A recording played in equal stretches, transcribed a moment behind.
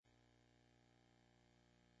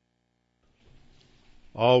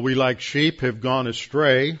All we like sheep have gone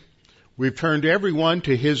astray. We've turned everyone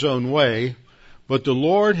to his own way, but the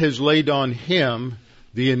Lord has laid on him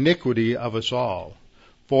the iniquity of us all.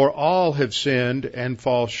 For all have sinned and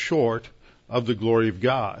fall short of the glory of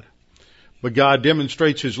God. But God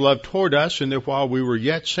demonstrates his love toward us in that while we were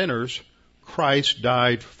yet sinners, Christ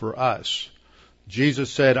died for us. Jesus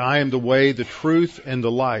said, I am the way, the truth, and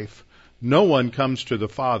the life. No one comes to the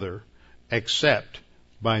Father except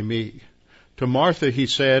by me. To Martha he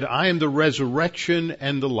said, I am the resurrection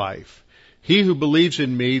and the life. He who believes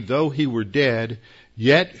in me, though he were dead,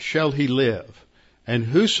 yet shall he live. And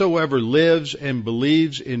whosoever lives and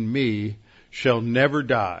believes in me shall never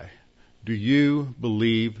die. Do you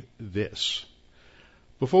believe this?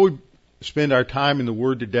 Before we spend our time in the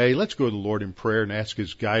Word today, let's go to the Lord in prayer and ask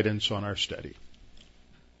his guidance on our study.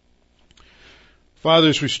 Father,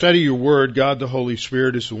 as we study your Word, God the Holy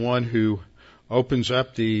Spirit is the one who opens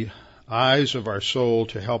up the eyes of our soul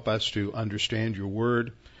to help us to understand your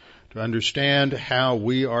Word, to understand how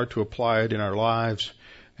we are to apply it in our lives.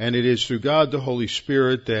 And it is through God the Holy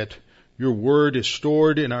Spirit that your Word is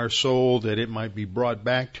stored in our soul, that it might be brought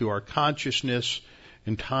back to our consciousness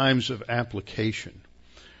in times of application.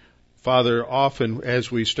 Father, often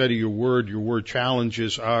as we study your Word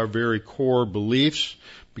challenges our very core beliefs,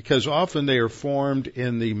 because often they are formed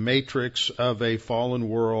in the matrix of a fallen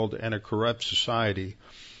world and a corrupt society,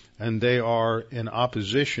 and they are in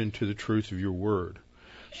opposition to the truth of your Word.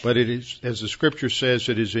 But it is, as the Scripture says,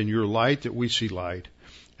 it is in your light that we see light,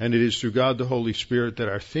 and it is through God the Holy Spirit that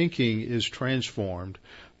our thinking is transformed,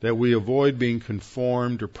 that we avoid being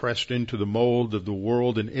conformed or pressed into the mold of the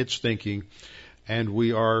world and its thinking, and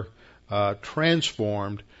we are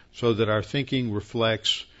transformed so that our thinking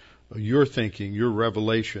reflects your thinking, your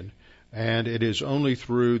revelation. And it is only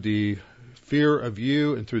through the fear of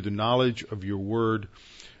you and through the knowledge of your Word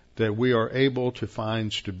that we are able to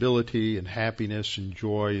find stability and happiness and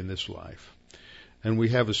joy in this life. And we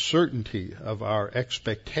have a certainty of our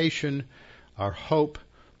expectation, our hope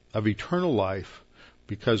of eternal life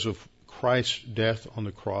because of Christ's death on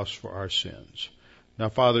the cross for our sins. Now,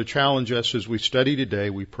 Father, challenge us as we study today,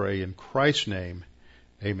 we pray in Christ's name.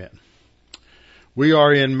 Amen. We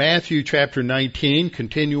are in Matthew chapter 19,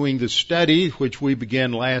 continuing the study which we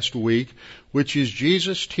began last week, which is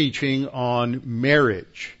Jesus' teaching on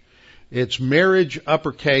marriage. It's marriage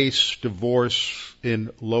uppercase, divorce in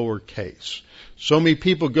lowercase. So many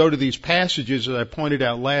people go to these passages, as I pointed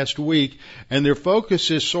out last week, and their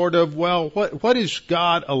focus is sort of, well, what does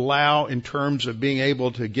God allow in terms of being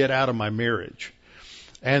able to get out of my marriage?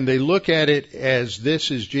 And they look at it as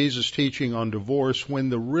this is Jesus' teaching on divorce, when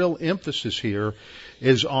the real emphasis here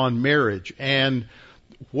is on marriage. And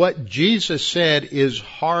what Jesus said is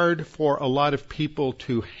hard for a lot of people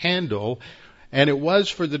to handle, and it was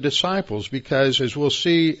for the disciples, because as we'll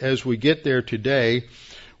see as we get there today,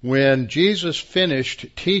 when Jesus finished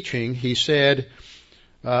teaching, he said,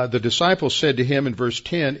 the disciples said to him in verse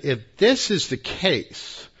 10, if this is the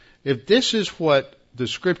case, if this is what the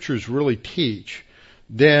Scriptures really teach,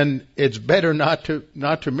 then it's better not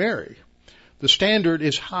to marry. The standard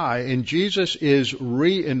is high, and Jesus is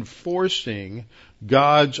reinforcing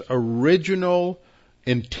God's original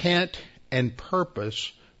intent and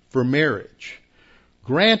purpose for marriage.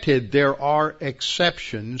 Granted, there are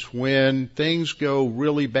exceptions when things go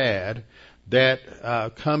really bad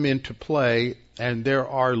that come into play, and there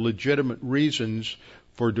are legitimate reasons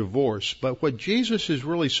for divorce. But what Jesus is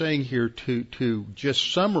really saying here, to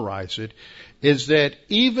just summarize it, is that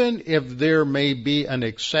even if there may be an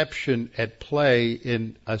exception at play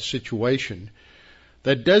in a situation,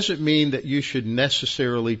 that doesn't mean that you should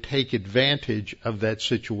necessarily take advantage of that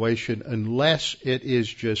situation unless it is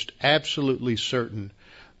just absolutely certain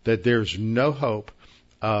that there's no hope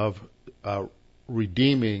of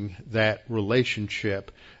redeeming that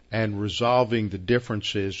relationship and resolving the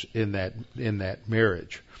differences in that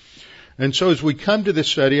marriage. And so as we come to this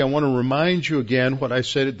study, I want to remind you again what I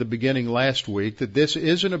said at the beginning last week, that this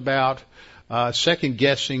isn't about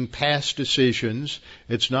second-guessing past decisions.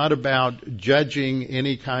 It's not about judging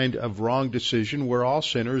any kind of wrong decision. We're all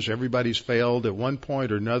sinners. Everybody's failed at one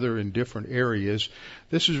point or another in different areas.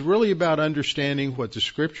 This is really about understanding what the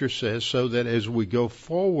Scripture says, so that as we go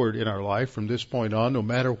forward in our life from this point on, no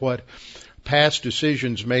matter what past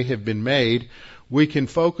decisions may have been made, we can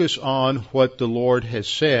focus on what the Lord has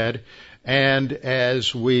said. And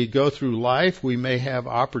as we go through life, we may have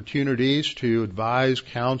opportunities to advise,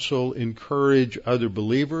 counsel, encourage other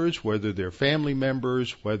believers, whether they're family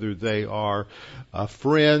members, whether they are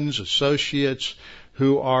friends, associates,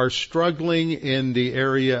 who are struggling in the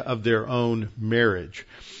area of their own marriage.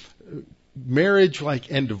 marriage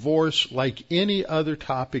and divorce, like any other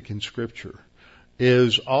topic in Scripture,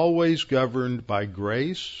 is always governed by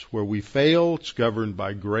grace. Where we fail, it's governed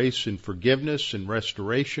by grace and forgiveness and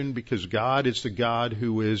restoration, because God is the God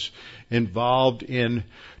who is involved in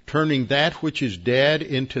turning that which is dead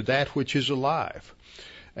into that which is alive.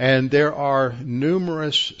 And there are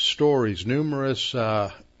numerous stories, numerous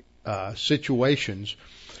situations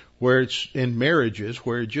where it's in marriages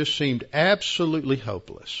where it just seemed absolutely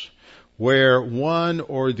hopeless, where one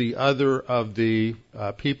or the other of the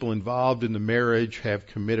people involved in the marriage have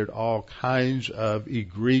committed all kinds of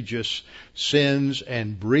egregious sins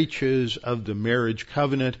and breaches of the marriage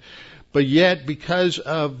covenant. But yet, because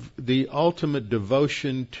of the ultimate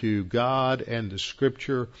devotion to God and the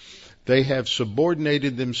Scripture, they have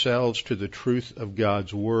subordinated themselves to the truth of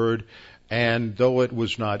God's Word. And though it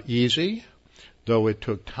was not easy, though it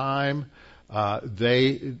took time,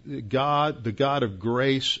 the God of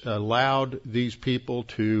grace allowed these people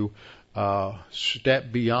to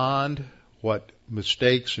step beyond what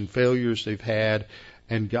mistakes and failures they've had,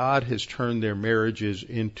 and God has turned their marriages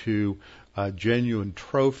into genuine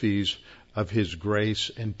trophies of His grace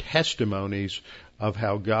and testimonies of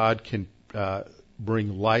how God can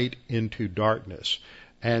bring light into darkness.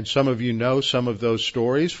 And some of you know some of those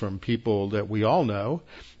stories from people that we all know.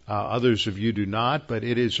 Others of you do not, but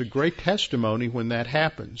it is a great testimony when that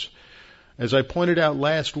happens. As I pointed out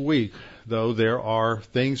last week, though, there are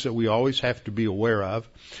things that we always have to be aware of.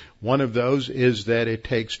 One of those is that it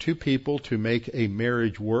takes two people to make a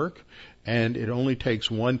marriage work, and it only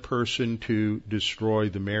takes one person to destroy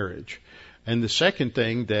the marriage. And the second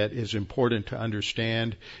thing that is important to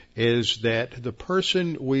understand is that the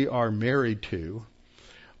person we are married to,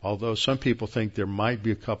 although some people think there might be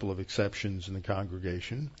a couple of exceptions in the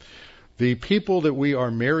congregation, the people that we are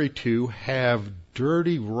married to have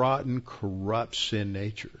dirty, rotten, corrupt sin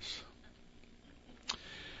natures.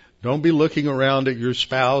 Don't be looking around at your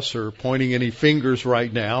spouse or pointing any fingers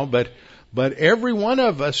right now, but every one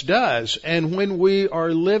of us does. And when we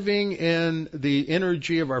are living in the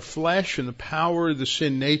energy of our flesh and the power of the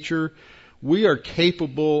sin nature, we are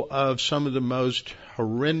capable of some of the most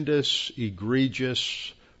horrendous,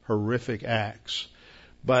 egregious, horrific acts.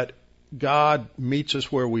 But God meets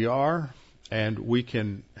us where we are, and we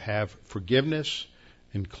can have forgiveness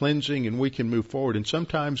and cleansing, and we can move forward. And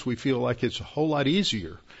sometimes we feel like it's a whole lot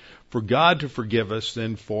easier for God to forgive us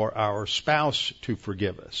than for our spouse to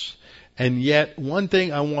forgive us. And yet, one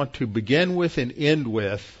thing I want to begin with and end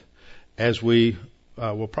with, as we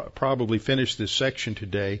will probably finish this section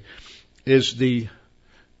today, is the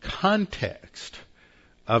context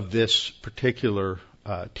of this particular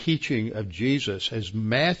teaching of Jesus, as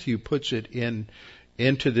Matthew puts it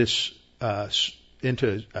into this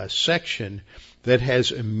into a section that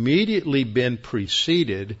has immediately been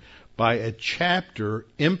preceded by a chapter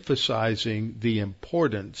emphasizing the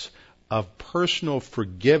importance of personal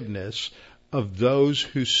forgiveness of those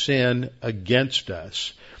who sin against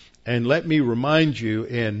us. And let me remind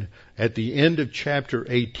you, at the end of chapter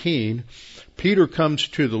 18, Peter comes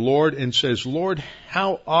to the Lord and says, "Lord,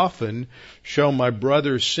 how often shall my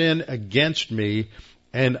brother sin against me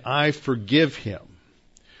and I forgive him?"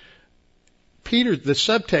 Peter, the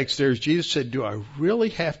subtext there is Jesus said, do I really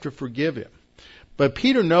have to forgive him? But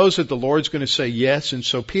Peter knows that the Lord's going to say yes, and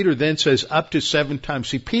so Peter then says up to 7 times.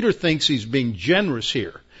 See, Peter thinks he's being generous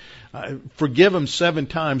here. Forgive him 7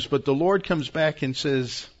 times, but the Lord comes back and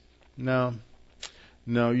says, no,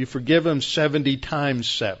 you forgive him 70 times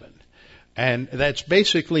 7. And that's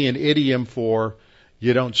basically an idiom for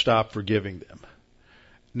you don't stop forgiving them.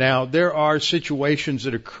 Now, there are situations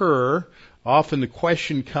that occur. Often the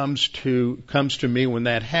question comes to me when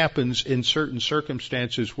that happens in certain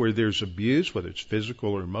circumstances where there's abuse, whether it's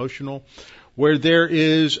physical or emotional, where there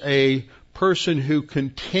is a person who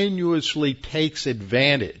continuously takes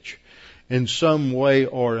advantage in some way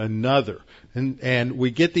or another. And we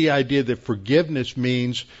get the idea that forgiveness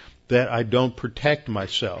means that I don't protect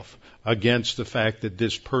myself against the fact that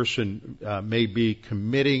this person may be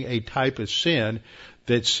committing a type of sin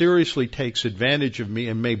that seriously takes advantage of me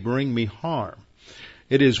and may bring me harm.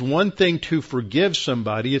 It is one thing to forgive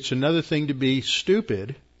somebody. It's another thing to be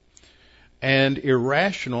stupid and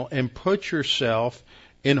irrational and put yourself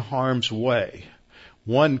in harm's way.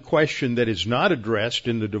 One question that is not addressed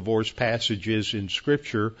in the divorce passages in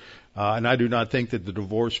Scripture, and I do not think that the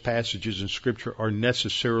divorce passages in Scripture are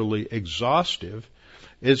necessarily exhaustive,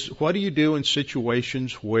 is what do you do in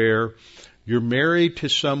situations where you're married to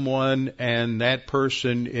someone and that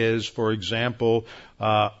person is, for example,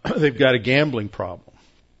 they've got a gambling problem.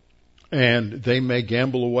 And they may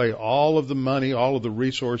gamble away all of the money, all of the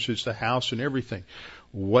resources, the house and everything.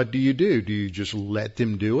 what do? Do you just let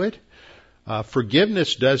them do it?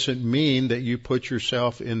 Forgiveness doesn't mean that you put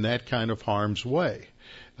yourself in that kind of harm's way.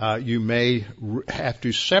 You may have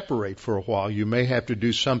to separate for a while. You may have to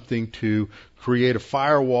do something to create a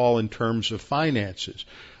firewall in terms of finances.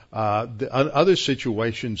 The other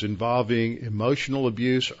situations involving emotional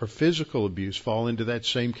abuse or physical abuse fall into that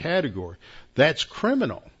same category. That's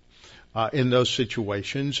criminal in those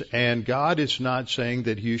situations, and God is not saying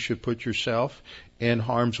that you should put yourself in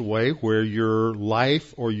harm's way where your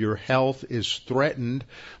life or your health is threatened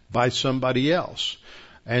by somebody else.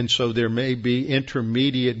 And so there may be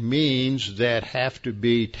intermediate means that have to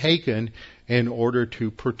be taken in order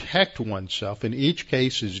to protect oneself. And each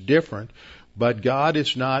case is different, but God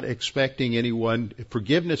is not expecting anyone.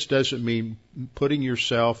 Forgiveness doesn't mean putting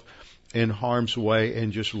yourself in harm's way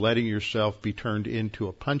and just letting yourself be turned into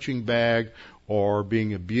a punching bag or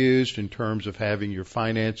being abused in terms of having your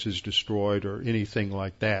finances destroyed or anything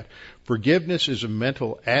like that. Forgiveness is a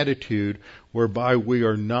mental attitude whereby we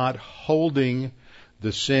are not holding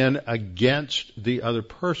the sin against the other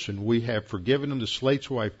person. We have forgiven them, the slate's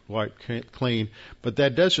wiped clean, but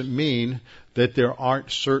that doesn't mean that there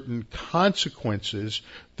aren't certain consequences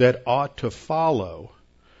that ought to follow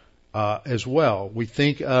as well. We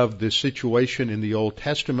think of the situation in the Old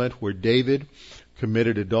Testament where David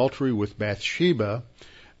committed adultery with Bathsheba,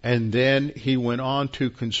 and then he went on to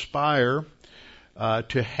conspire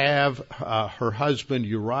to have her husband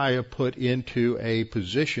Uriah put into a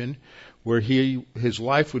position where his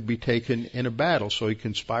life would be taken in a battle. So he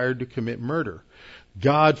conspired to commit murder.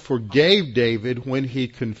 God forgave David when he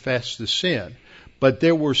confessed the sin, but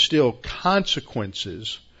there were still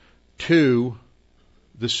consequences to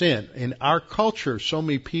the sin. In our culture, so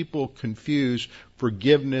many people confuse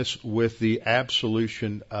forgiveness with the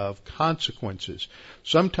absolution of consequences.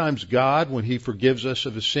 Sometimes God, when He forgives us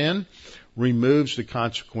of a sin, removes the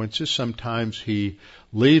consequences. Sometimes He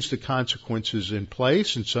leaves the consequences in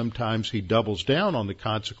place, and sometimes He doubles down on the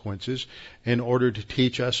consequences in order to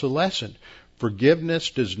teach us a lesson.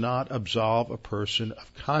 Forgiveness does not absolve a person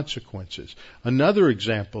of consequences. Another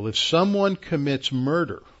example, if someone commits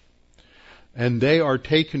murder, and they are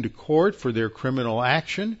taken to court for their criminal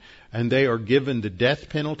action, and they are given the death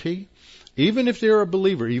penalty, even if they're a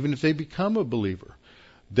believer, even if they become a believer,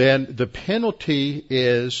 then the penalty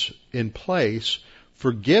is in place.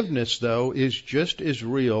 Forgiveness, though, is just as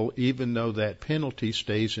real, even though that penalty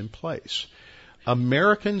stays in place.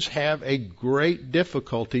 Americans have a great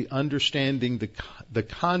difficulty understanding the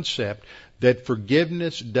concept that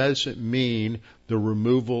forgiveness doesn't mean the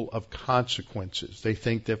removal of consequences. They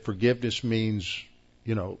think that forgiveness means,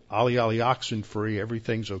 ollie ollie oxen free,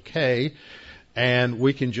 everything's okay, and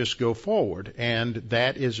we can just go forward. And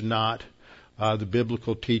that is not the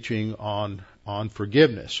biblical teaching on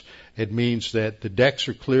forgiveness. It means that the decks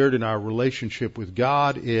are cleared and our relationship with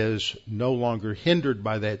God is no longer hindered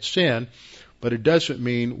by that sin, but it doesn't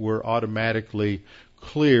mean we're automatically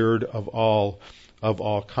cleared of all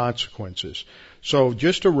consequences. So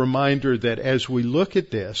just a reminder that as we look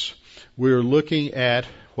at this, we're looking at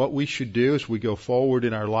what we should do as we go forward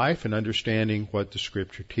in our life and understanding what the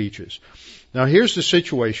Scripture teaches. Now here's the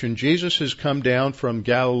situation. Jesus has come down from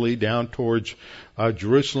Galilee down towards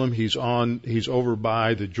Jerusalem. He's over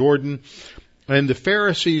by the Jordan, and the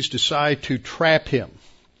Pharisees decide to trap him.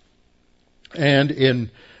 And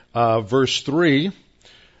in verse 3,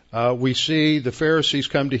 we see the Pharisees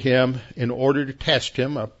come to him in order to test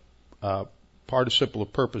him, a participle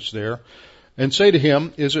of purpose there, and say to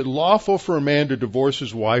him, is it lawful for a man to divorce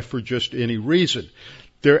his wife for just any reason?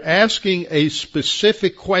 They're asking a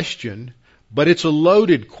specific question, but it's a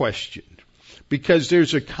loaded question, because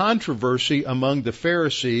there's a controversy among the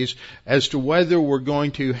Pharisees as to whether we're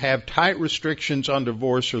going to have tight restrictions on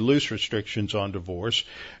divorce or loose restrictions on divorce.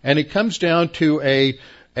 And it comes down to a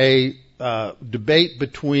debate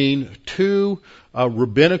between two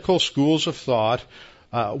rabbinical schools of thought.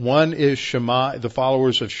 One is Shammai, the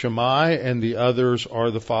followers of Shammai, and the others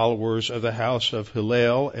are the followers of the house of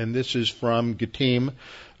Hillel. And this is from Gittim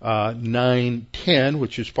 9:10,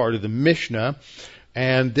 which is part of the Mishnah.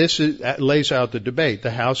 And this lays out the debate.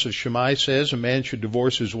 The house of Shammai says a man should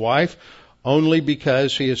divorce his wife only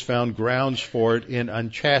because he has found grounds for it in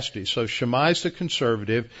unchastity. So Shammai's the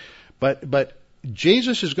conservative, but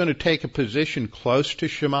Jesus is going to take a position close to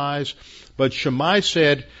Shammai's. But Shammai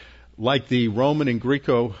said, like the Roman and Greek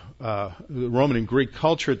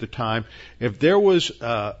culture at the time, if there was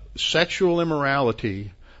sexual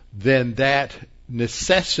immorality, then that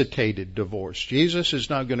necessitated divorce. Jesus is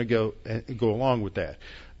not going to go along with that.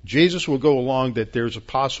 Jesus will go along that there's a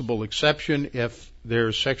possible exception if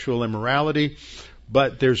there's sexual immorality,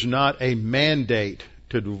 but there's not a mandate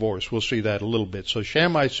to divorce. We'll see that a little bit. So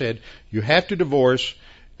Shammai said you have to divorce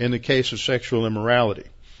in the case of sexual immorality,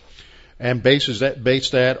 and based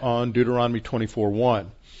that on Deuteronomy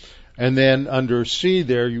 24:1. And then under C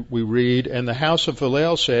there we read, and the house of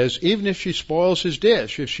Hillel says, even if she spoils his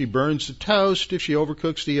dish, if she burns the toast, if she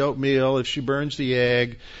overcooks the oatmeal, if she burns the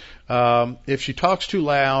egg, if she talks too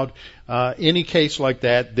loud, any case like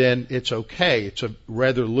that, then it's okay. It's a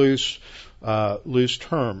rather loose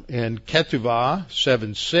term. In Ketuvah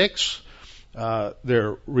 7:6,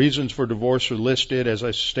 their reasons for divorce are listed, as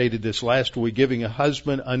I stated this last week: giving a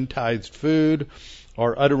husband untithed food,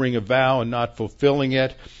 or uttering a vow and not fulfilling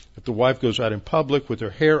it. If the wife goes out in public with her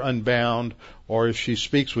hair unbound, or if she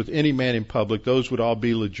speaks with any man in public, those would all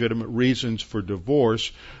be legitimate reasons for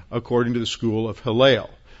divorce, according to the school of Hillel.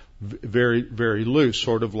 Very, very loose,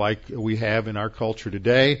 sort of like we have in our culture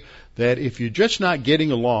today, that if you're just not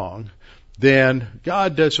getting along, then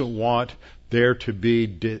God doesn't want there to be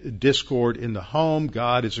discord in the home.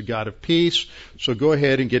 God is a God of peace, so go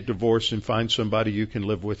ahead and get divorced and find somebody you can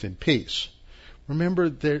live with in peace. Remember,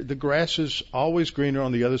 the grass is always greener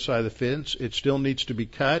on the other side of the fence. It still needs to be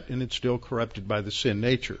cut, and it's still corrupted by the sin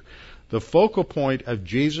nature. The focal point of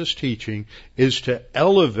Jesus' teaching is to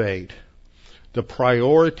elevate the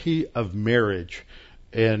priority of marriage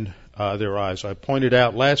in their eyes. I pointed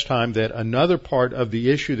out last time that another part of the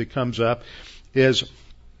issue that comes up is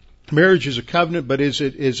marriage is a covenant, but is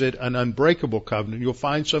it an unbreakable covenant? You'll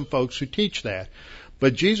find some folks who teach that.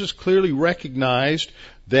 But Jesus clearly recognized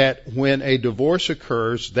that when a divorce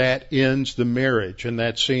occurs, that ends the marriage. And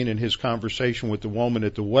that's seen in his conversation with the woman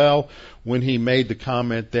at the well, when he made the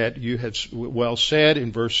comment that you have well said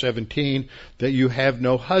in verse 17 that you have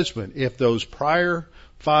no husband. If those prior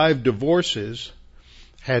 5 divorces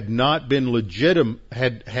had not been legitimate,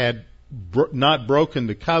 had not broken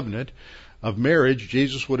the covenant of marriage,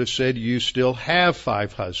 Jesus would have said you still have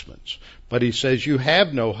 5 husbands. But he says you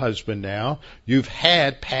have no husband now. You've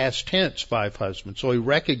had, past tense, 5 husbands. So he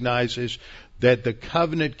recognizes that the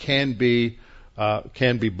covenant can be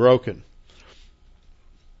broken.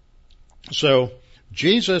 So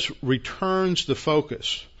Jesus returns the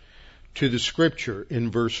focus to the Scripture in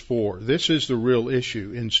verse 4. This is the real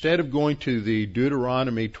issue. Instead of going to the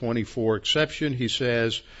Deuteronomy 24 exception, he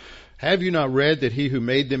says, have you not read that he who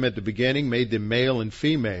made them at the beginning made them male and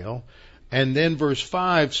female? And then verse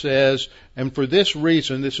 5 says, and for this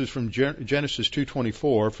reason, this is from Genesis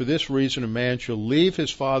 2:24, for this reason a man shall leave his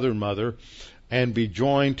father and mother and be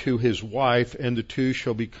joined to his wife, and the two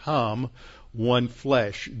shall become one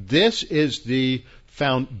flesh. This is the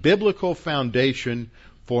biblical foundation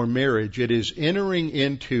for marriage. It is entering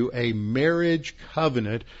into a marriage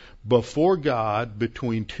covenant before God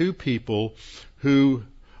between two people who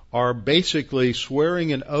are basically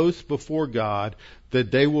swearing an oath before God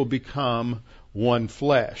that they will become one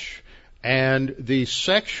flesh. And the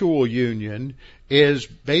sexual union is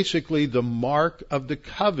basically the mark of the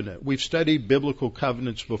covenant. We've studied biblical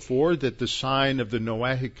covenants before, that the sign of the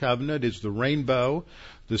Noahic covenant is the rainbow.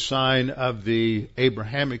 The sign of the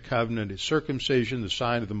Abrahamic covenant is circumcision. The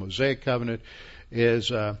sign of the Mosaic covenant is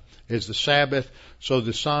the Sabbath. So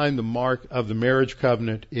the sign, the mark of the marriage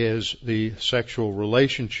covenant is the sexual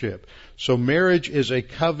relationship. So marriage is a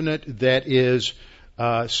covenant that is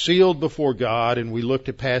sealed before God, and we looked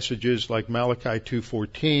at passages like Malachi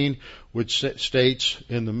 2:14, which states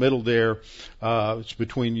in the middle there, it's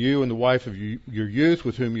between you and the wife of your youth,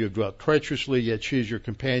 with whom you have dwelt treacherously, yet she is your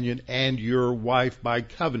companion and your wife by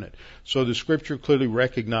covenant. So the Scripture clearly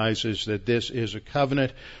recognizes that this is a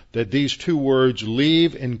covenant, that these two words,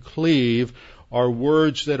 leave and cleave, are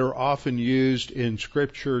words that are often used in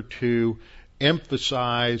Scripture to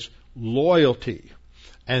emphasize loyalty.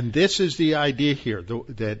 And this is the idea here,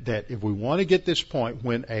 that if we want to get this point,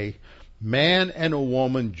 when a man and a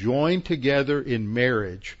woman join together in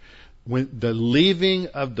marriage, when the leaving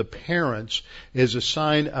of the parents is a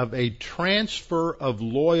sign of a transfer of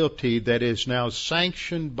loyalty that is now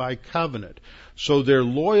sanctioned by covenant. So their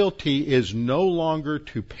loyalty is no longer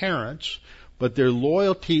to parents, but their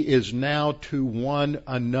loyalty is now to one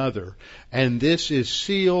another. And this is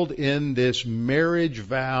sealed in this marriage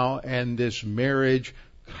vow and this marriage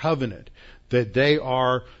covenant, that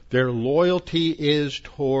their loyalty is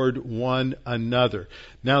toward one another.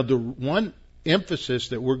 Now, the one emphasis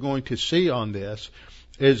that we're going to see on this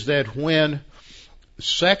is that when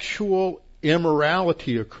sexual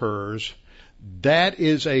immorality occurs, that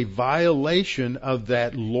is a violation of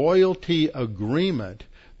that loyalty agreement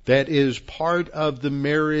that is part of the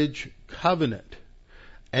marriage covenant.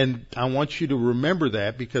 And I want you to remember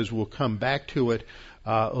that, because we'll come back to it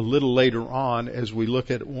a little later on as we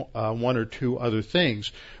look at one or two other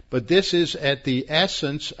things. But this is at the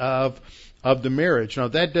essence of the marriage. Now,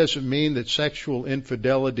 that doesn't mean that sexual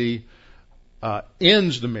infidelity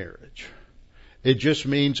ends the marriage. It just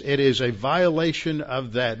means it is a violation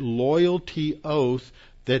of that loyalty oath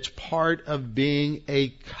that's part of being a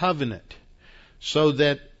covenant. So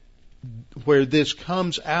that where this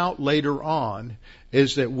comes out later on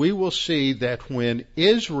is that we will see that when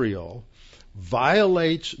Israel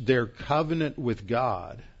violates their covenant with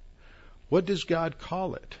God, what does God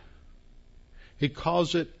call it? He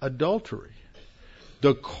calls it adultery.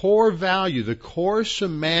 The core value, the core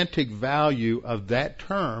semantic value of that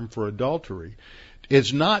term for adultery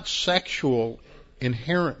is not sexual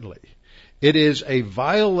inherently. It is a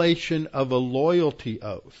violation of a loyalty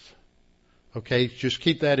oath. Okay, just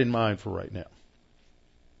keep that in mind for right now.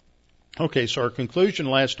 Okay, so our conclusion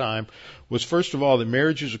last time was, first of all, that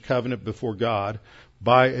marriage is a covenant before God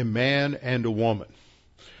by a man and a woman.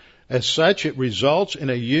 As such, it results in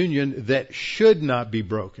a union that should not be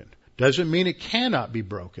broken. Doesn't mean it cannot be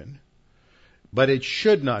broken, but it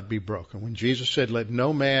should not be broken. When Jesus said, let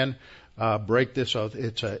no man break this oath,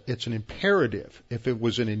 it's an imperative. If it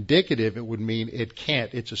was an indicative, it would mean it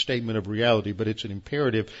can't. It's a statement of reality, but it's an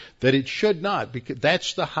imperative that it should not, because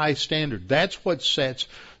that's the high standard. That's what sets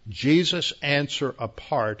Jesus' answer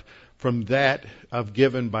apart from that of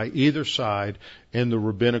given by either side in the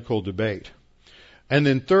rabbinical debate. And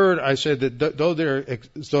then third, I said that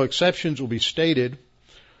though exceptions will be stated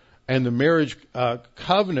and the marriage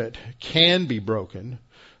covenant can be broken,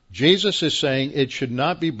 Jesus is saying it should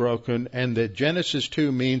not be broken, and that Genesis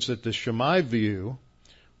 2 means that the Shammai view,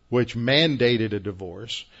 which mandated a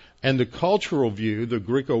divorce, and the cultural view, the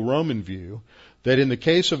Greco-Roman view, that in the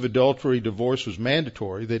case of adultery, divorce was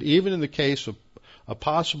mandatory, that even in the case of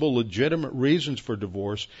possible legitimate reasons for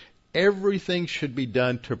divorce, everything should be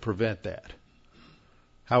done to prevent that.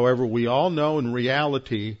 However, we all know in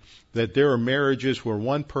reality that there are marriages where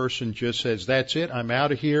one person just says, that's it, I'm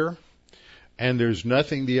out of here, and there's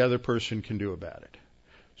nothing the other person can do about it.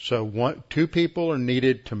 So two people are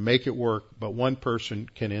needed to make it work, but one person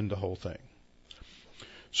can end the whole thing.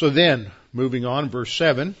 So then, moving on, verse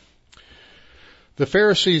 7, the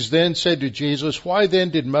Pharisees then said to Jesus, why then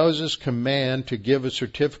did Moses command to give a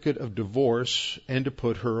certificate of divorce and to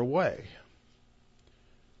put her away?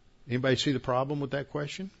 Anybody see the problem with that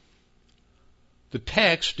question? The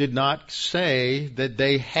text did not say that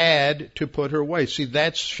they had to put her away. See,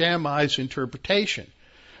 that's Shammai's interpretation.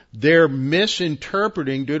 They're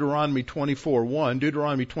misinterpreting Deuteronomy 24:1.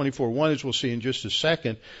 Deuteronomy 24:1, as we'll see in just a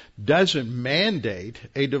second, doesn't mandate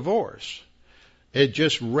a divorce. It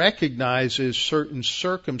just recognizes certain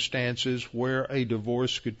circumstances where a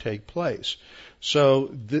divorce could take place. So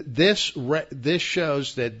this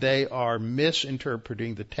shows that they are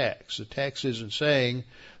misinterpreting the text. The text isn't saying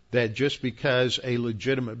that just because a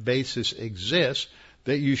legitimate basis exists,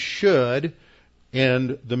 that you should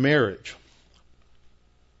end the marriage.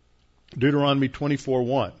 Deuteronomy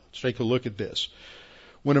 24:1. Let's take a look at this.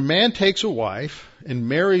 When a man takes a wife and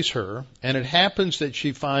marries her, and it happens that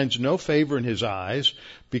she finds no favor in his eyes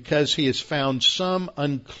because he has found some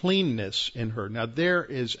uncleanness in her. Now there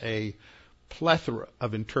is a plethora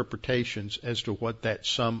of interpretations as to what that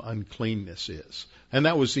some uncleanness is. And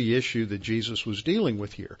that was the issue that Jesus was dealing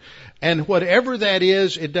with here. And whatever that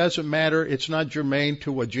is, it doesn't matter. It's not germane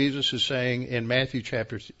to what Jesus is saying in Matthew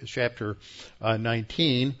chapter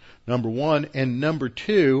 19, number 1. And number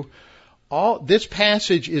 2, this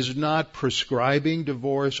passage is not prescribing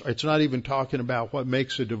divorce. It's not even talking about what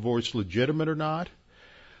makes a divorce legitimate or not.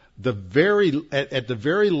 At the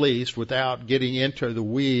very least, without getting into the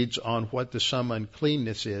weeds on what the some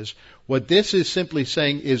uncleanness is, what this is simply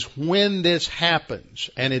saying is when this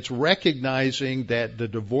happens, and it's recognizing that the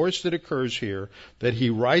divorce that occurs here, that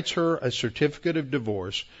he writes her a certificate of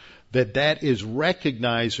divorce, that is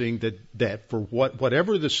recognizing that for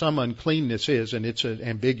whatever the some uncleanness is, and it's an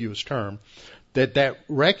ambiguous term, that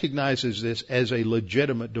recognizes this as a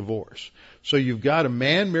legitimate divorce. So you've got a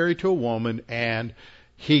man married to a woman, and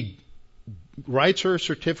he writes her a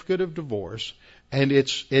certificate of divorce, and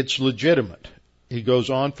it's legitimate. He goes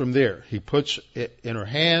on from there. He puts it in her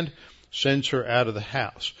hand, sends her out of the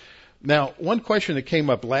house. Now, one question that came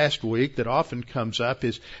up last week that often comes up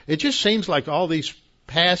is, it just seems like all these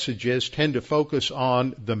passages tend to focus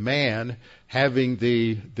on the man having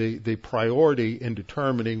the priority in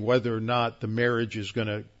determining whether or not the marriage is going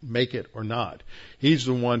to make it or not. He's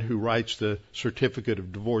the one who writes the certificate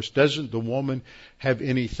of divorce. Doesn't the woman have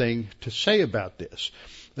anything to say about this?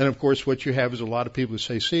 Then, of course, what you have is a lot of people who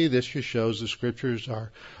say, see, this just shows the scriptures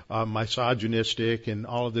are misogynistic and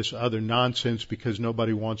all of this other nonsense because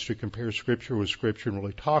nobody wants to compare scripture with scripture and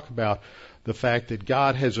really talk about the fact that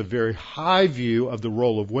God has a very high view of the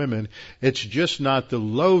role of women. It's just not the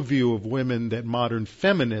low view of women that modern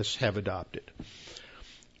feminists have adopted.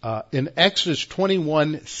 In Exodus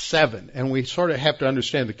 21:7, and we sort of have to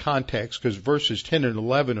understand the context because verses 10 and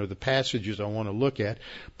 11 are the passages I want to look at,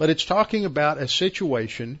 but it's talking about a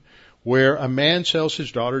situation where a man sells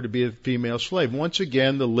his daughter to be a female slave. Once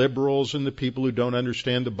again, the liberals and the people who don't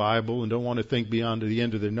understand the Bible and don't want to think beyond the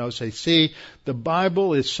end of their nose say, see, the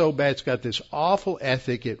Bible is so bad, it's got this awful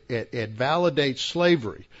ethic, it validates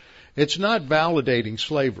slavery. It's not validating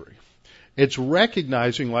slavery. It's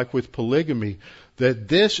recognizing, like with polygamy, that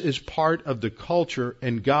this is part of the culture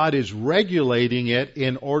and God is regulating it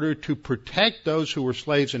in order to protect those who were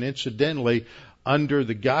slaves. And incidentally, under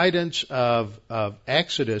the guidance of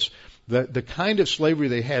Exodus, the kind of slavery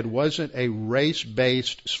they had wasn't a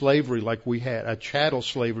race-based slavery like we had, a chattel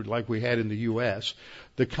slavery like we had in the U.S.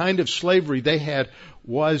 The kind of slavery they had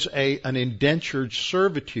was an indentured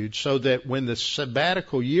servitude, so that when the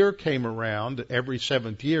sabbatical year came around, every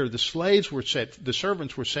seventh year, the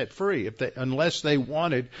servants were set free unless they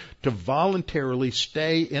wanted to voluntarily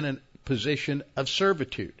stay in a position of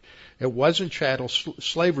servitude. It wasn't chattel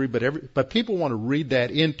slavery, but people want to read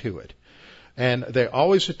that into it. And they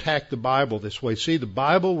always attack the Bible this way. See, the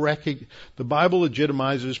Bible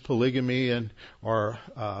legitimizes polygamy or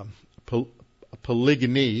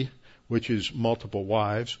polygyny, which is multiple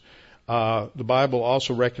wives. The Bible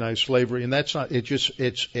also recognizes slavery, and that's not.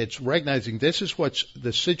 It's recognizing this is what's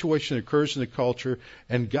the situation that occurs in the culture,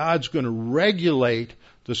 and God's going to regulate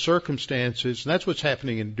the circumstances, and that's what's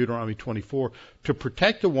happening in Deuteronomy 24 to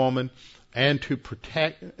protect the woman and to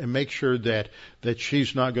protect and make sure that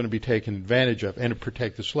she's not going to be taken advantage of, and to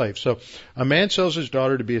protect the slave. So a man sells his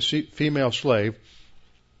daughter to be a female slave.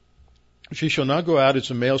 She shall not go out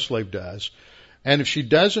as a male slave does. And if she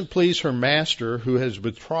doesn't please her master who has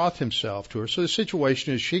betrothed himself to her, so the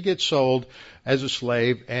situation is she gets sold as a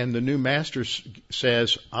slave and the new master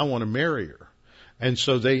says, I want to marry her. And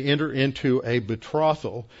so they enter into a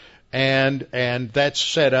betrothal. And that's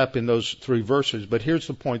set up in those three verses. But here's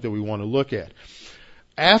the point that we want to look at.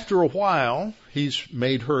 After a while, he's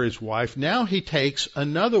made her his wife. Now he takes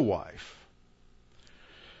another wife.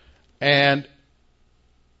 And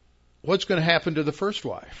what's going to happen to the first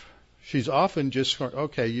wife? She's often just going,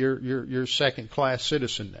 okay, you're second-class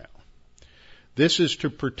citizen now. This is to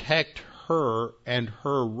protect her and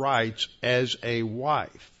her rights as a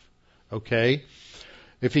wife. Okay?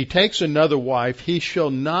 If he takes another wife, he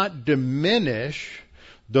shall not diminish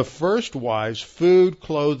the first wife's food,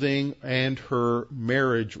 clothing, and her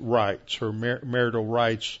marriage rights, her marital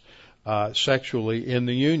rights sexually in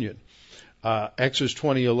the union. Exodus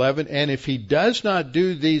 20:11, and if he does not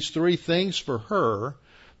do these three things for her,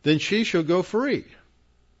 then she shall go free.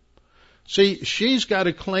 See, she's got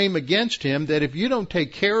a claim against him that if you don't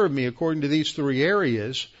take care of me according to these three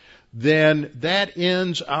areas, then that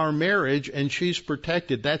ends our marriage and she's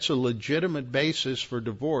protected. That's a legitimate basis for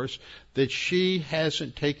divorce, that she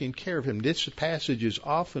hasn't taken care of him. This passage is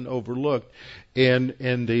often overlooked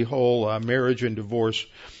in the whole marriage and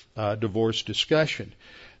divorce discussion.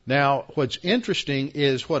 Now, what's interesting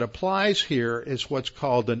is what applies here is what's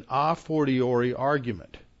called an a fortiori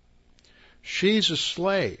argument. She's a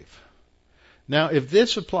slave. Now, if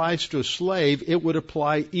this applies to a slave, it would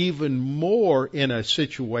apply even more in a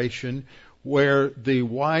situation where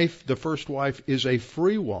the first wife is a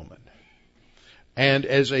free woman. And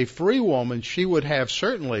as a free woman, she would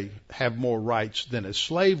certainly have more rights than a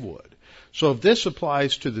slave would. So if this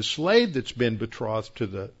applies to the slave that's been betrothed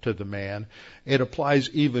to the man, it applies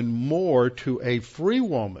even more to a free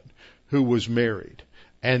woman who was married.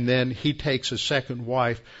 And then he takes a second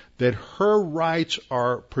wife, that her rights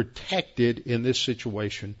are protected in this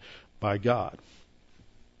situation by God.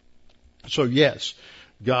 So yes,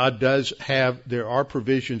 God does there are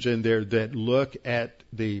provisions in there that look at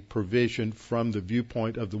the provision from the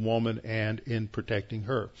viewpoint of the woman and in protecting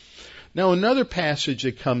her. Now another passage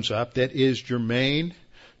that comes up that is germane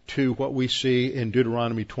to what we see in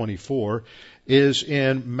Deuteronomy 24 is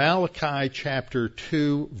in Malachi chapter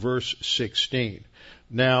 2 verse 16.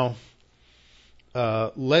 Now,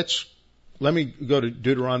 let me go to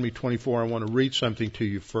Deuteronomy 24. I want to read something to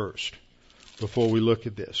you first before we look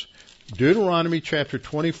at this. Deuteronomy chapter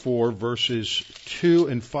 24, verses 2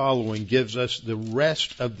 and following gives us the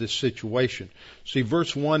rest of the situation. See,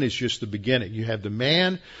 verse 1 is just the beginning. You have the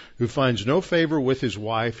man who finds no favor with his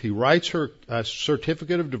wife. He writes her a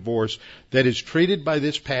certificate of divorce that is treated by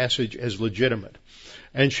this passage as legitimate.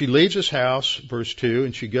 And she leaves his house, verse 2,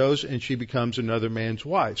 and she goes and she becomes another man's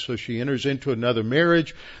wife. So she enters into another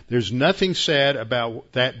marriage. There's nothing said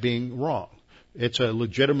about that being wrong. It's a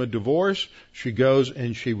legitimate divorce. She goes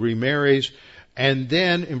and she remarries. And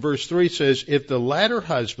then in verse 3 says, if the latter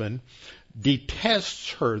husband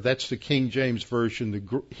detests her, that's the King James Version.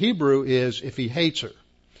 The Hebrew is if he hates her.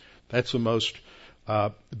 That's the most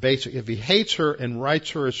basic. If he hates her and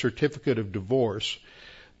writes her a certificate of divorce,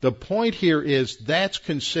 the point here is that's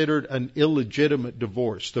considered an illegitimate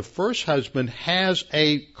divorce. The first husband has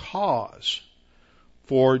a cause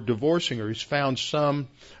for divorcing her. He's found some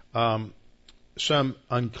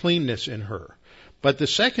uncleanness in her. But the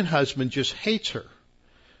second husband just hates her.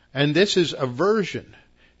 And this is aversion.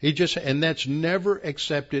 And that's never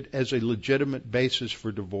accepted as a legitimate basis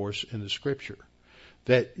for divorce in the Scripture.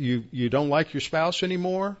 That you don't like your spouse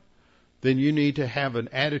anymore, then you need to have an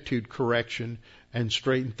attitude correction and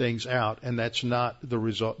straighten things out, and that's not the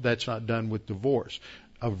result. That's not done with divorce.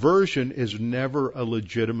 Aversion is never a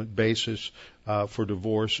legitimate basis for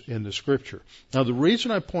divorce in the Scripture. Now, the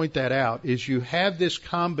reason I point that out is you have this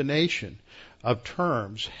combination of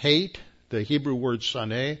terms, hate, the Hebrew word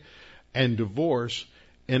saneh, and divorce,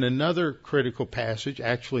 in another critical passage.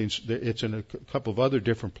 Actually, it's in a couple of other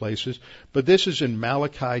different places, but this is in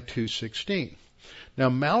Malachi 2:16. Now,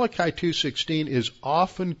 Malachi 2:16 is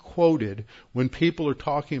often quoted when people are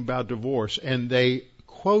talking about divorce, and they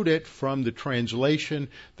quote it from the translation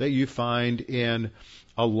that you find in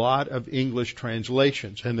a lot of English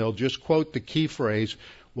translations. And they'll just quote the key phrase,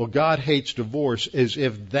 well, God hates divorce, as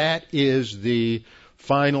if that is the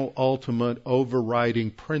final, ultimate,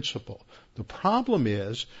 overriding principle. The problem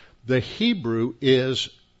is the Hebrew is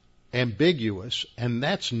ambiguous, and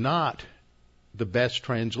that's not the best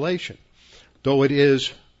translation, though it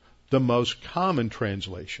is the most common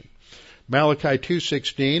translation. Malachi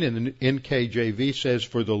 2:16 in the NKJV says,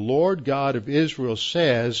 for the Lord God of Israel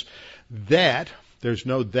says that, there's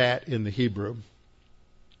no that in the Hebrew,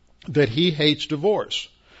 that he hates divorce,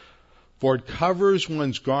 for it covers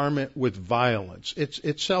one's garment with violence.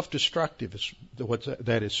 It's self-destructive, is what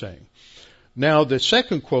that is saying. Now, the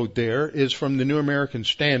second quote there is from the New American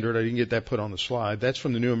Standard. I didn't get that put on the slide. That's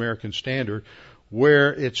from the New American Standard,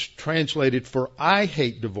 where it's translated, for I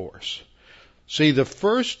hate divorce. See, the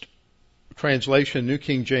first translation, New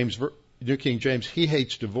King James, he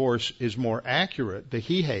hates divorce, is more accurate, the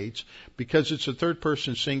he hates, because it's a third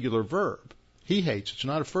person singular verb. He hates. It's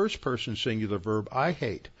not a first person singular verb, I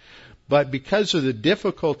hate. But because of the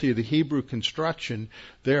difficulty of the Hebrew construction,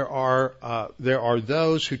 there are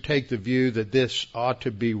those who take the view that this ought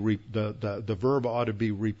to be the verb ought to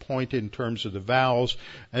be repointed in terms of the vowels,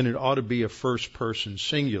 and it ought to be a first person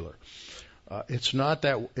singular. It's not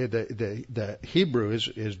that the Hebrew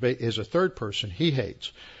is a third person. He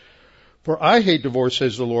hates. For I hate divorce,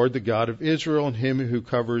 says the Lord, the God of Israel, and him who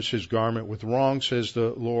covers his garment with wrong, says the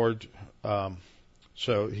Lord.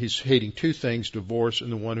 So he's hating two things, divorce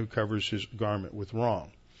and the one who covers his garment with wrong.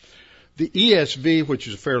 The ESV, which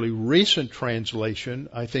is a fairly recent translation,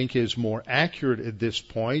 I think is more accurate at this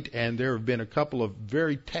point, and there have been a couple of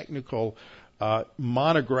very technical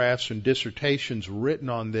monographs and dissertations written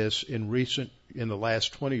on this in the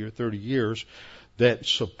last 20 or 30 years that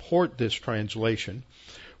support this translation.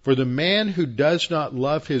 For the man who does not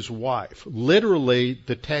love his wife, literally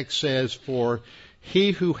the text says, for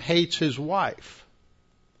he who hates his wife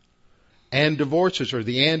and divorces her.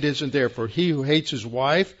 The and isn't there. For he who hates his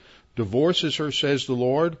wife, divorces her, says the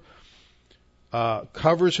Lord,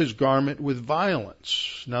 covers his garment with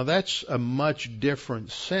violence. Now that's a much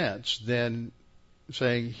different sense than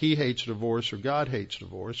saying he hates divorce or God hates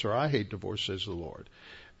divorce or I hate divorce, says the Lord.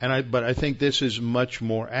 But I think this is much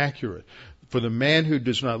more accurate. For the man who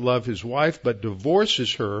does not love his wife but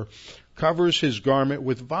divorces her covers his garment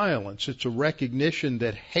with violence. It's a recognition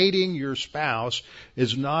that hating your spouse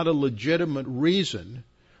is not a legitimate reason,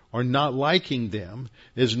 or not liking them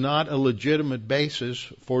is not a legitimate basis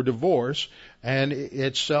for divorce, and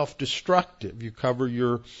it's self-destructive. You cover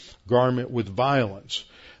your garment with violence.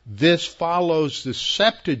 This follows the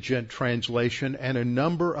Septuagint translation and a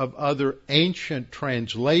number of other ancient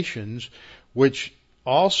translations which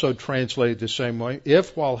also translate the same way.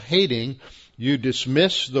 If while hating you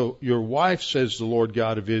dismiss your wife, says the Lord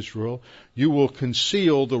God of Israel, you will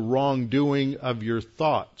conceal the wrongdoing of your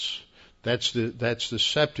thoughts. That's the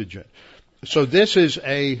Septuagint. So this is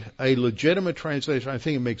a legitimate translation. I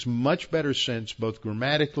think it makes much better sense both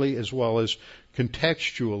grammatically as well as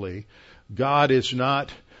contextually. God is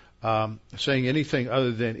not saying anything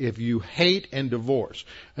other than if you hate and divorce.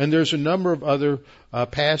 And there's a number of other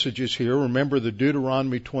passages here. Remember the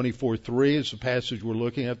Deuteronomy 24:3 is the passage we're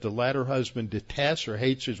looking at. The latter husband detests or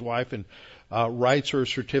hates his wife and writes her a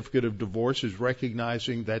certificate of divorce, is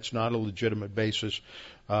recognizing that's not a legitimate basis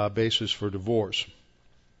for divorce.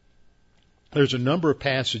 There's a number of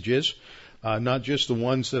passages, not just the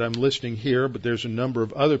ones that I'm listing here, but there's a number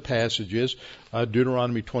of other passages,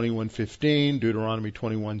 Deuteronomy 21:15, Deuteronomy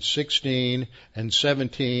 21:16 and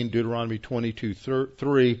 17, Deuteronomy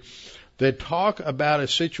 22:3, that talk about a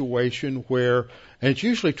situation where, and it's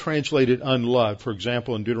usually translated unloved. For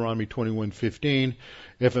example, in Deuteronomy 21:15,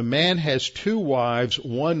 if a man has two wives,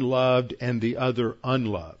 one loved and the other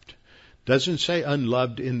unloved. Doesn't say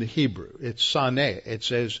unloved in the Hebrew. It's saneh. It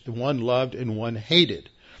says one loved and one hated.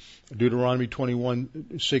 Deuteronomy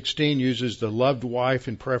 21:16 uses the loved wife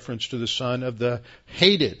in preference to the son of the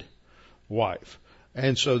hated wife.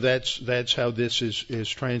 And so that's how this is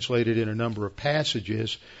translated in a number of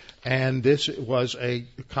passages. And this was a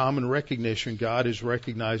common recognition. God is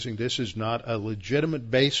recognizing this is not a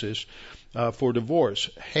legitimate basis for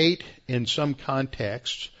divorce. Hate in some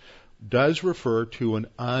contexts does refer to an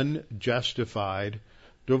unjustified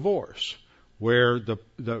divorce, where the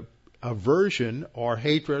aversion or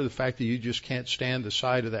hatred of the fact that you just can't stand the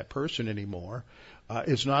sight of that person anymore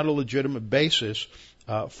is not a legitimate basis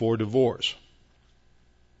for divorce.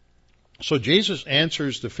 So Jesus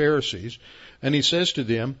answers the Pharisees, and he says to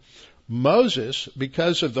them, Moses,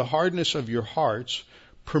 because of the hardness of your hearts,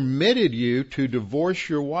 permitted you to divorce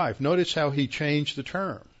your wife. Notice how he changed the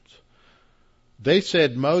term. They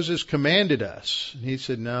said Moses commanded us. And he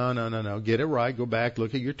said, no. Get it right. Go back.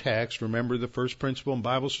 Look at your text. Remember, the first principle in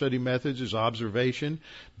Bible study methods is observation.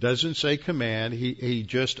 Doesn't say command. He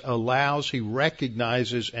just allows. He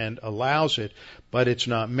recognizes and allows it, but it's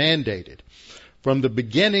not mandated. From the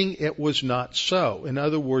beginning, it was not so. In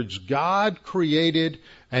other words, God created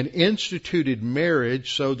and instituted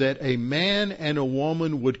marriage so that a man and a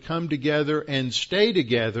woman would come together and stay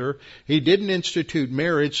together. He didn't institute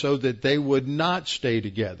marriage so that they would not stay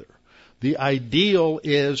together. The ideal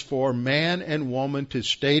is for man and woman to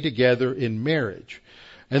stay together in marriage.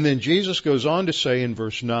 And then Jesus goes on to say in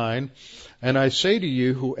verse 9, and I say to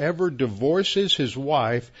you, whoever divorces his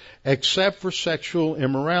wife except for sexual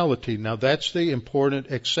immorality. Now that's the important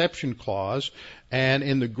exception clause. And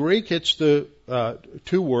in the Greek it's the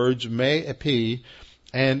two words, me epi,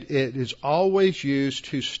 and it is always used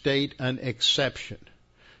to state an exception,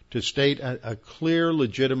 to state a clear,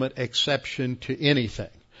 legitimate exception to anything.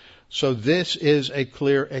 So this is a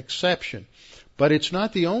clear exception. But it's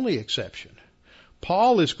not the only exception.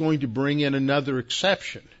 Paul is going to bring in another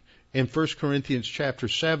exception in 1 Corinthians chapter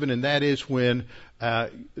 7, and that is when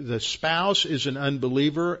the spouse is an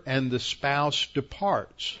unbeliever and the spouse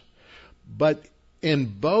departs. But in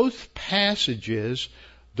both passages,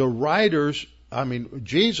 the writers,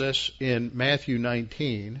 Jesus in Matthew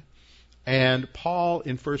 19 and Paul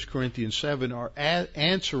in 1 Corinthians 7 are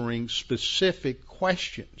answering specific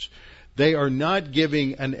questions. They are not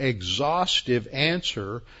giving an exhaustive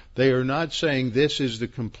answer. They are not saying this is the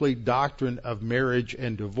complete doctrine of marriage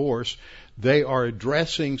and divorce. They are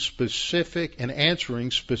addressing specific and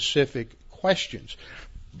answering specific questions.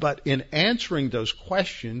 But in answering those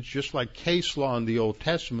questions, just like case law in the Old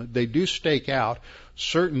Testament, they do stake out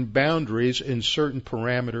certain boundaries and certain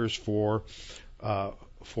parameters for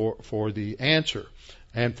the answer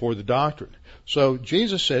and for the doctrine. So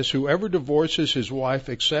Jesus says, whoever divorces his wife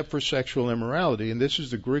except for sexual immorality, and this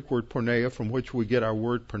is the Greek word porneia from which we get our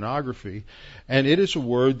word pornography, and it is a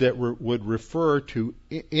word that would refer to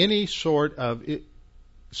any sort of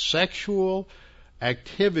sexual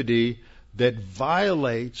activity that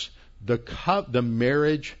violates the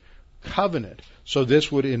marriage covenant. So this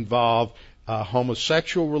would involve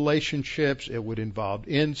homosexual relationships, it would involve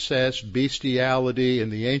incest, bestiality. In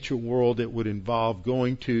the ancient world, it would involve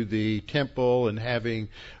going to the temple and having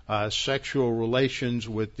sexual relations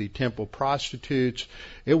with the temple prostitutes.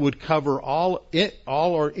 It would cover all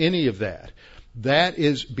or any of that. That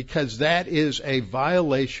is because that is a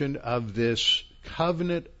violation of this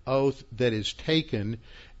covenant oath that is taken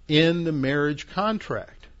in the marriage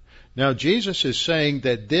contract. Now, Jesus is saying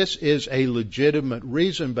that this is a legitimate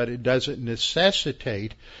reason, but it doesn't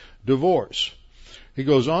necessitate divorce. He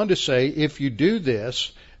goes on to say, if you do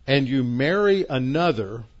this and you marry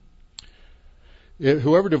another,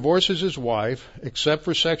 Whoever divorces his wife, except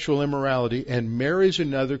for sexual immorality, and marries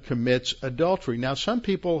another commits adultery. Now, some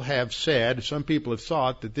people have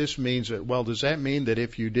thought that this means that, well, does that mean that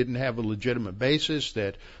if you didn't have a legitimate basis,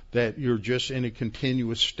 that you're just in a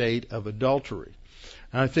continuous state of adultery?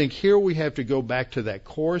 And I think here we have to go back to that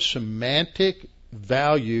core semantic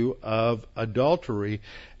value of adultery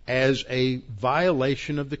as a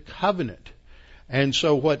violation of the covenant. And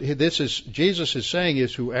so what Jesus is saying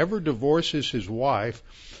is whoever divorces his wife,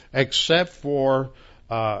 except for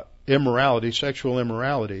immorality, sexual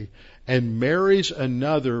immorality, and marries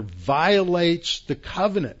another, violates the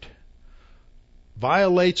covenant,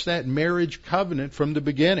 violates that marriage covenant from the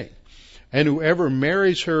beginning. And whoever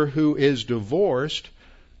marries her who is divorced,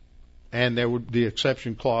 and the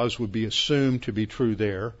exception clause would be assumed to be true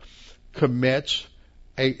there,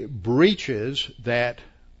 breaches that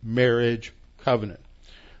marriage covenant.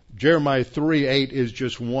 Jeremiah 3:8 is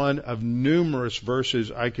just one of numerous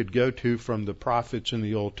verses I could go to from the prophets in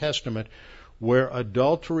the Old Testament where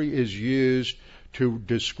adultery is used to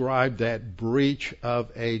describe that breach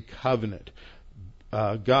of a covenant.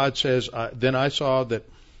 God says, then I saw that,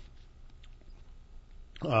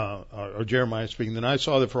 or Jeremiah speaking, then I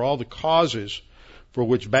saw that for all the causes for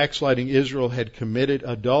which backsliding Israel had committed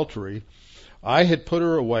adultery, I had put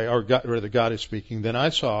her away, or God is speaking, then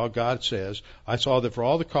God says, I saw that for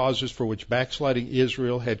all the causes for which backsliding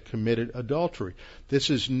Israel had committed adultery.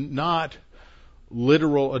 This is not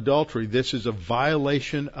literal adultery. This is a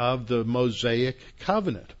violation of the Mosaic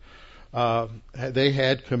covenant. They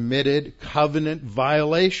had committed covenant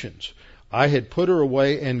violations. I had put her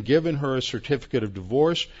away and given her a certificate of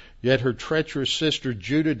divorce, yet her treacherous sister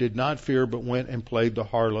Judah did not fear, but went and played the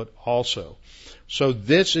harlot also. So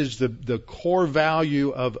this is the core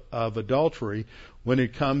value of adultery when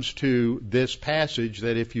it comes to this passage,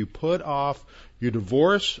 that if you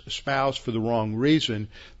divorce a spouse for the wrong reason,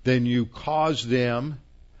 then you cause them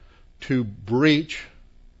to breach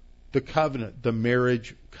the covenant, the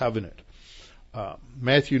marriage covenant.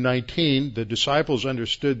 Matthew 19, the disciples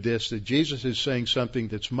understood this, that Jesus is saying something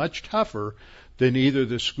that's much tougher than either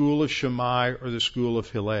the school of Shammai or the school of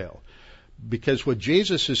Hillel. Because what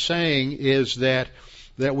Jesus is saying is that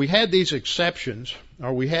we had these exceptions,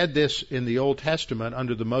 or we had this in the Old Testament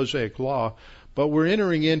under the Mosaic law, but we're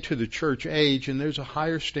entering into the church age, and there's a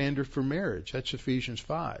higher standard for marriage. That's Ephesians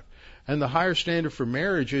 5. And the higher standard for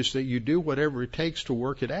marriage is that you do whatever it takes to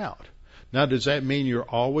work it out. Now, does that mean you're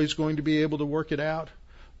always going to be able to work it out?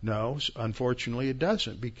 No, unfortunately it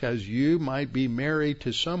doesn't, because you might be married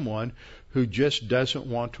to someone who just doesn't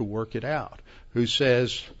want to work it out, who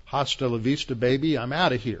says, hasta la vista, baby, I'm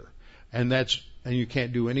out of here. And you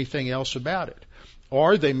can't do anything else about it.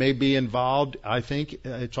 Or they may be involved, I think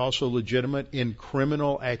it's also legitimate, in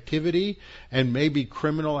criminal activity, and maybe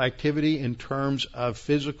criminal activity in terms of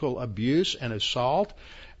physical abuse and assault.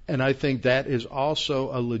 And I think that is also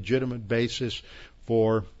a legitimate basis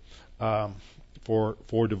for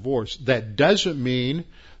divorce. That doesn't mean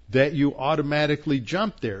that you automatically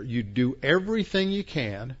jump there. You do everything you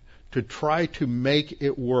can to try to make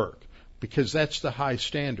it work, because that's the high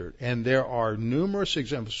standard. And there are numerous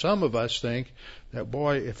examples. Some of us think that,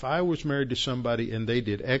 boy, if I was married to somebody and they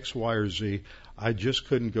did X, Y, or Z, I just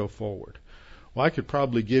couldn't go forward. Well, I could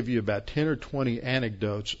probably give you about 10 or 20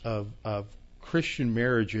 anecdotes of Christian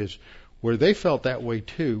marriages where they felt that way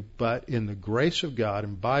too, but in the grace of God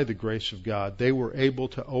and by the grace of God, they were able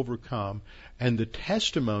to overcome. And the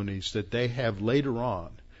testimonies that they have later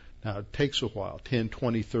on, now it takes a while, 10,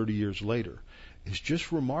 20, 30 years later, is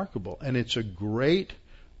just remarkable. And it's a great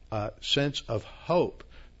sense of hope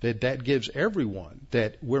that gives everyone,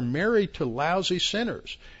 that we're married to lousy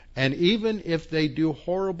sinners. And even if they do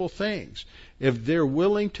horrible things, if they're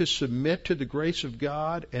willing to submit to the grace of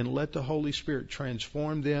God and let the Holy Spirit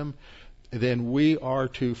transform them, then we are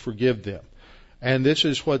to forgive them. And this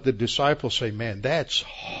is what the disciples say, man, that's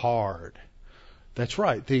hard. That's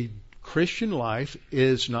right. The Christian life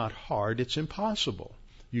is not hard. It's impossible.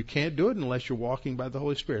 You can't do it unless you're walking by the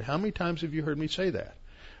Holy Spirit. How many times have you heard me say that?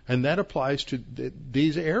 And that applies to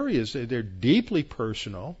these areas. They're deeply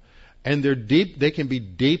personal, and they can be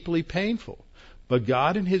deeply painful. But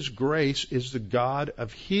God in His grace is the God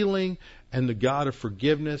of healing and the God of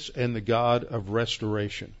forgiveness and the God of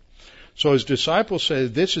restoration. So His disciples say,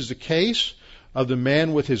 this is the case of the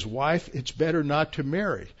man with his wife. It's better not to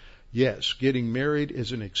marry. Yes, getting married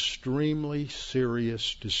is an extremely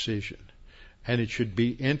serious decision, and it should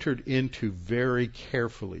be entered into very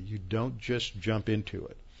carefully. You don't just jump into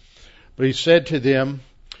it. But He said to them,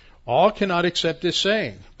 all cannot accept this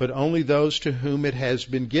saying, but only those to whom it has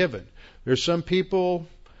been given. There's some people,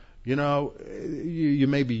 You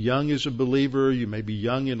may be young as a believer, you may be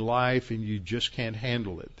young in life, and you just can't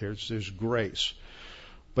handle it. There's grace.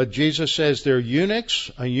 But Jesus says they're eunuchs.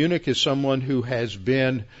 A eunuch is someone who has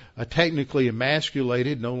been technically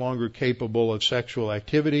emasculated, no longer capable of sexual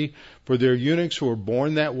activity. For they're eunuchs who are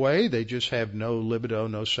born that way. They just have no libido,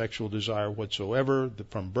 no sexual desire whatsoever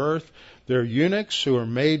from birth. They're eunuchs who are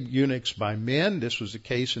made eunuchs by men. This was the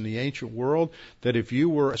case in the ancient world, that if you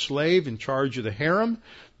were a slave in charge of the harem,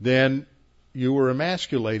 then you were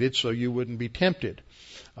emasculated so you wouldn't be tempted.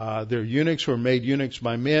 They're eunuchs who are made eunuchs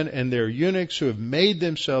by men, and they're eunuchs who have made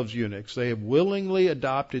themselves eunuchs. They have willingly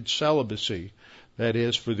adopted celibacy, that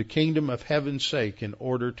is, for the kingdom of heaven's sake, in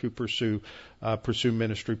order to pursue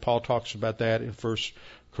ministry. Paul talks about that in 1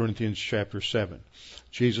 Corinthians chapter 7.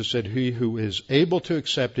 Jesus said, he who is able to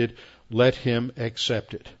accept it, let him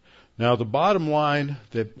accept it. Now, the bottom line,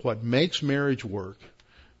 that what makes marriage work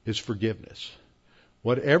is forgiveness.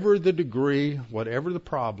 Whatever the degree, whatever the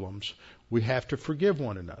problems, we have to forgive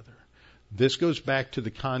one another. This goes back to the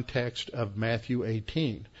context of Matthew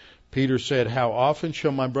 18. Peter said, how often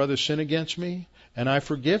shall my brother sin against me, and I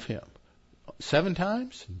forgive him? 7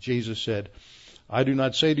 times? Jesus said, I do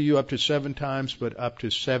not say to you up to 7 times, but up to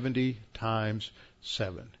 70 times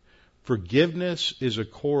 7. Forgiveness is a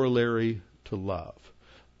corollary to love.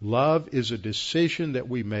 Love is a decision that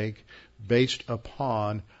we make based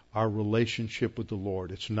upon our relationship with the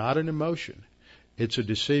Lord. It's not an emotion. It's a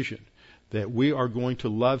decision that we are going to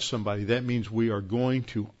love somebody. That means we are going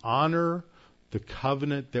to honor the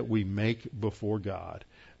covenant that we make before God,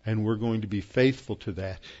 and we're going to be faithful to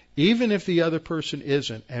that, even if the other person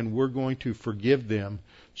isn't, and we're going to forgive them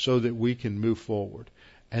so that we can move forward.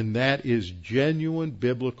 And that is genuine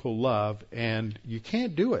biblical love, and you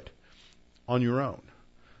can't do it on your own.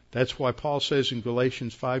 That's why Paul says in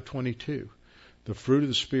Galatians 5:22, the fruit of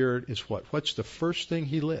the Spirit is what? What's the first thing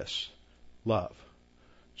he lists? Love.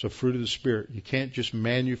 It's a fruit of the Spirit. You can't just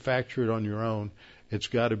manufacture it on your own. It's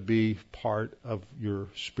got to be part of your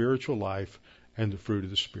spiritual life and the fruit of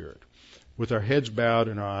the Spirit. With our heads bowed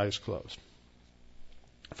and our eyes closed.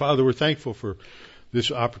 Father, we're thankful for this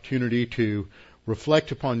opportunity to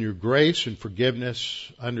reflect upon your grace and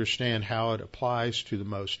forgiveness, understand how it applies to the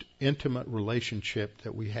most intimate relationship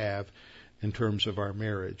that we have in terms of our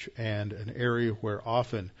marriage, and an area where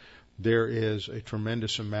often there is a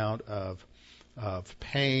tremendous amount of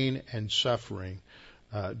pain and suffering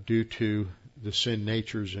due to the sin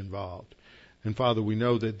natures involved. And Father, we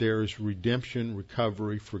know that there is redemption,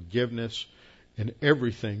 recovery, forgiveness, and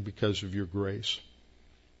everything because of your grace.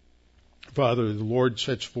 Father, the Lord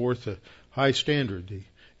sets forth a high standard. The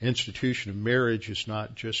institution of marriage is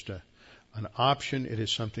not just an option. It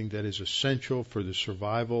is something that is essential for the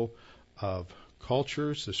survival of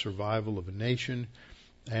cultures, the survival of a nation,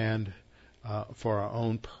 and for our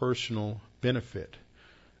own personal benefit.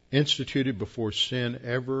 Instituted before sin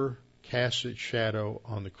ever casts its shadow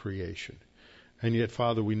on the creation. And yet,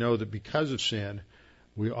 Father, we know that because of sin,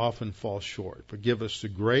 we often fall short. But give us the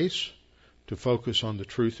grace to focus on the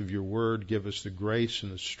truth of your word. Give us the grace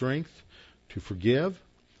and the strength to forgive,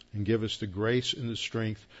 and give us the grace and the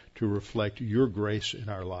strength to reflect your grace in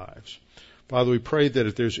our lives. Father, we pray that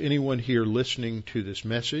if there's anyone here listening to this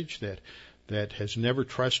message that has never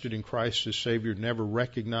trusted in Christ as Savior, never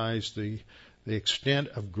recognized the extent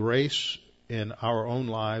of grace in our own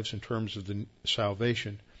lives in terms of the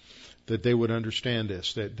salvation, that they would understand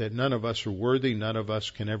this, that none of us are worthy, none of us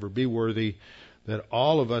can ever be worthy, that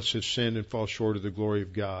all of us have sinned and fall short of the glory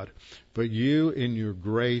of God. But you, in your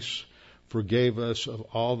grace, forgave us of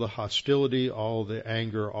all the hostility, all the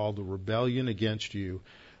anger, all the rebellion against you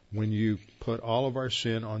when you put all of our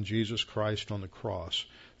sin on Jesus Christ on the cross,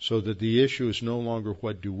 so that the issue is no longer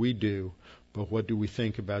what do we do, but what do we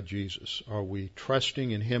think about Jesus? Are we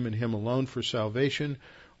trusting in him and him alone for salvation,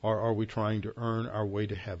 or are we trying to earn our way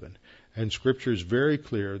to heaven? And Scripture is very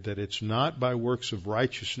clear that it's not by works of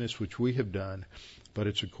righteousness which we have done, but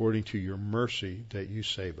it's according to your mercy that you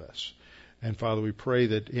save us. And Father, we pray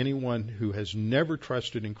that anyone who has never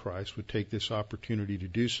trusted in Christ would take this opportunity to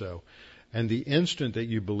do so. And the instant that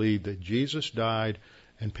you believe that Jesus died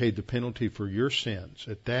and paid the penalty for your sins,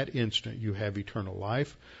 at that instant you have eternal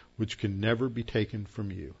life, which can never be taken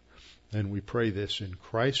from you. And we pray this in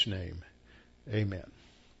Christ's name. Amen.